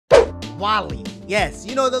Wally. Yes,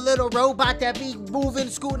 you know the little robot that be moving,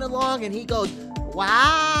 scooting along, and he goes,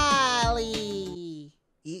 Wally.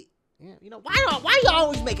 You know, why y'all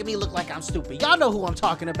always making me look like I'm stupid? Y'all know who I'm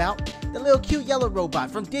talking about. The little cute yellow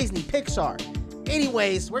robot from Disney Pixar.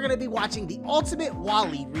 Anyways, we're going to be watching the Ultimate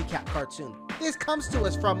Wally recap cartoon. This comes to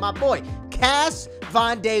us from my boy, Cass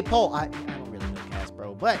Von Day Pole. I don't really know Cass,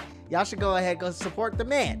 bro, but y'all should go ahead, go support the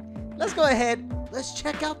man. Let's go ahead. Let's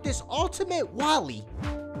check out this Ultimate Wally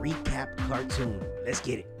recap cartoon. Let's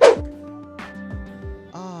get it.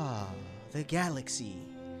 The galaxy.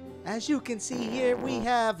 As you can see here, we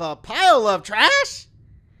have a pile of trash.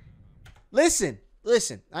 Listen.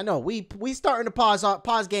 I know we starting to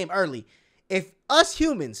pause game early. If us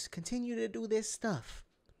humans continue to do this stuff,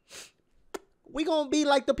 we gonna be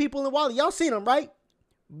like the people in Wally. Y'all seen them, right?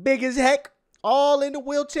 Big as heck, all in the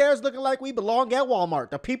wheelchairs, looking like we belong at Walmart.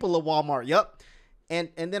 The people of Walmart. Yup. And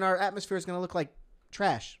then our atmosphere is gonna look like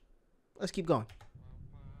trash. Let's keep going.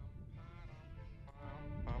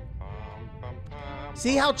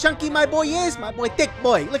 See how chunky my boy is? My boy thick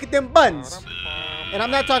boy. Look at them buns. And I'm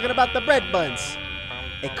not talking about the bread buns.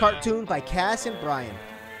 A cartoon by Cass and Brian.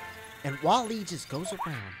 And Wally just goes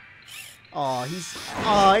around. Oh,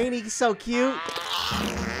 ain't he so cute?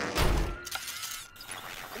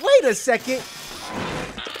 Wait a second.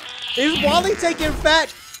 Is Wally taking fat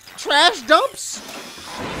trash dumps?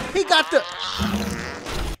 He got the...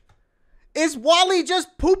 Is Wally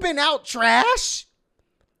just pooping out trash?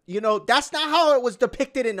 You know, that's not how it was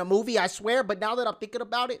depicted in the movie, I swear. But now that I'm thinking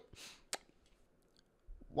about it,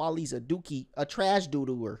 Wally's a dookie, a trash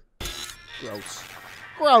doodler.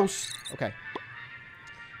 Gross. Okay.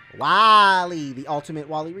 Wally, the Ultimate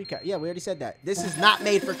Wally recap. Yeah, we already said that. This is not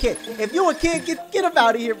made for kids. If you a kid, get up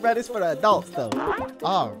out of here, bro. It's for the adults, though.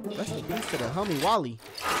 Oh, rest in peace to the homie Wally.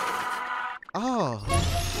 Oh.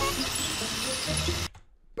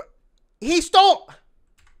 He stole.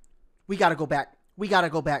 We gotta go back. We gotta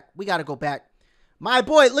go back. My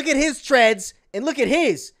boy, look at his treads and look at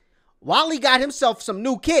his. Wally got himself some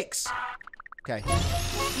new kicks. Okay.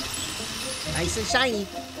 Nice and shiny.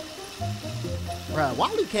 Bruh,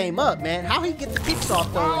 Wally came up, man. How he get the kicks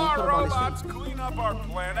off, though, and he put them on his robots clean up our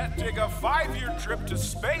planet, take a 5-year trip to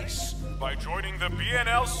space by joining the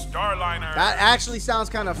BNL Starliner. That actually sounds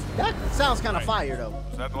kind of fire, though.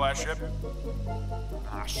 Is that the last ship?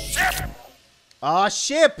 Ship!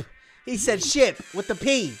 Ship! He said ship with the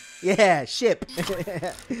P. Yeah, ship. With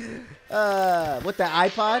the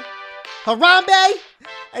iPod. Harambe!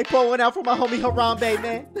 I pulled one out for my homie Harambe,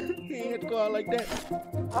 man. He ain't had to go out like that.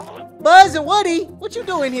 Buzz and Woody, what you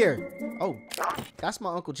doing here? Oh, that's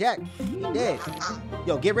my Uncle Jack. He dead.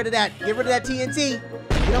 Yo, get rid of that. Get rid of that TNT.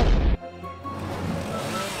 You know.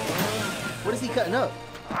 What is he cutting up?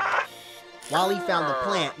 Wally found the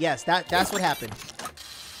plant. Yes, that's what happened.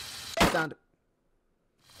 He found it.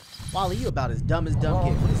 Wally, you about as dumb kid.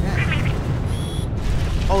 What is that?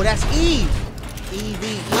 Oh, that's Eve. Eve.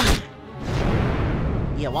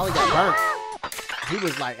 Yeah, Wally got burnt. He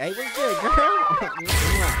was like, hey, what's good, girl?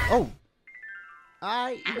 Oh.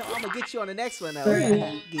 Alright, you know, I'm gonna get you on the next one, though.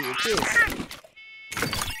 Get your kiss.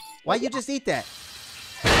 Why you just eat that?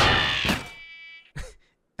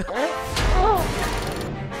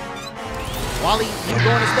 Wally, you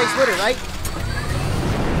going to space with it, right?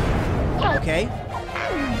 Okay.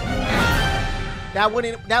 That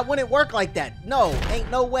wouldn't work like that. No,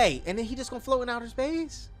 ain't no way. And then he just gonna float in outer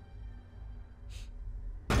space?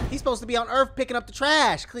 He's supposed to be on Earth picking up the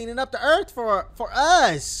trash, cleaning up the Earth for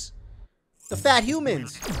us, the fat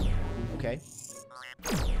humans. Okay.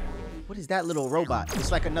 What is that little robot?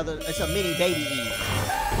 It's like it's a mini baby Eve.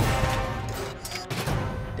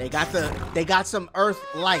 They got some Earth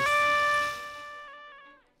life.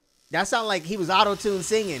 That sounded like he was auto-tune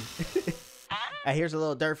singing. Hey, here's a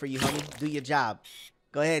little dirt for you, homie. Do your job.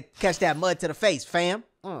 Go ahead, catch that mud to the face, fam.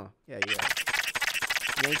 Yeah. You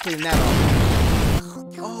ain't cleaning that off.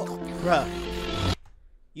 Oh, bruh.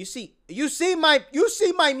 You see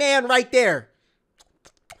my man right there.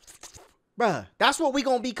 Bruh, that's what we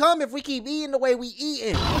gonna become if we keep eating the way we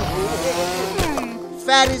eating.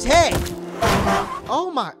 Fat as heck.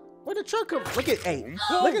 Oh my, where the truck come? Look at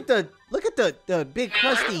the big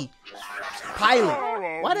crusty pilot.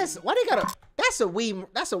 Why they got that's a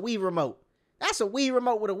Wii remote. That's a Wii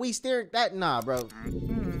remote with a Wii steering. Nah, bro.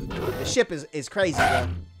 The ship is crazy, bro.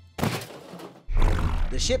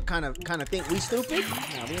 The ship kind of think we stupid.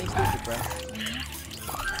 No, we ain't stupid, bro.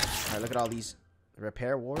 All right, look at all these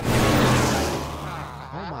repair wards. Oh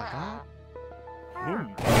my god.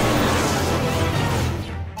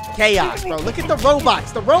 Chaos, bro. Look at the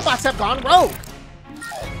robots. The robots have gone rogue.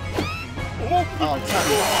 Oh,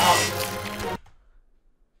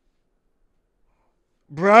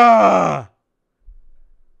 Bruh.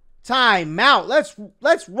 Time out. Let's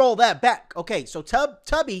roll that back. Okay, so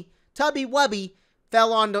Tubby Wubby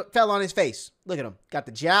fell on his face. Look at him. Got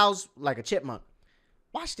the jowls like a chipmunk.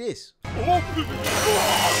 Watch this.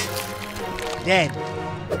 Dead.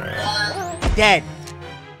 Dead.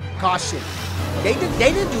 Caution. They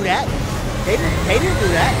didn't do that. They didn't do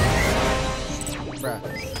that. Bruh.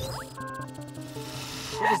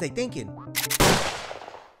 What was they thinking?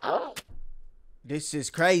 This is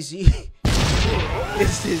crazy.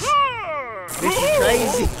 This is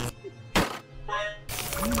crazy.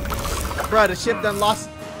 Bruh, the ship done lost.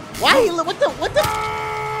 Why he look? What the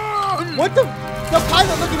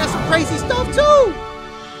pilot looking at some crazy stuff too.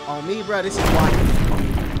 On me, bruh, this is wild.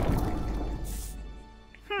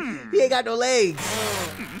 He ain't got no legs.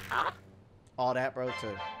 All that, bro,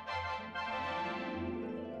 too.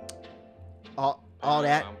 All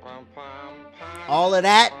that. All of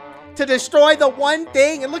that to destroy the one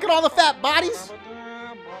thing, and look at all the fat bodies.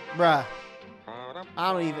 Bruh.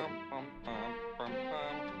 I don't even.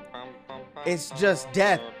 It's just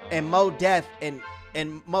death and more death and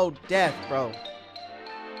more death, bro.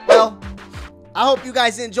 Well, I hope you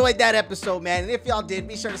guys enjoyed that episode, man. And if y'all did,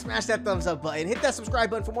 be sure to smash that thumbs up button. Hit that subscribe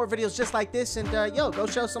button for more videos just like this. And yo, go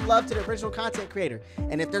show some love to the original content creator.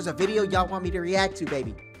 And if there's a video y'all want me to react to,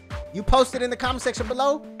 baby, you post it in the comment section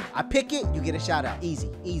below. I pick it, you get a shout out. Easy,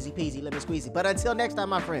 easy peasy, lemon squeezy. But until next time,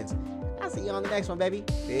 my friends, I'll see you on the next one, baby.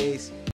 Peace.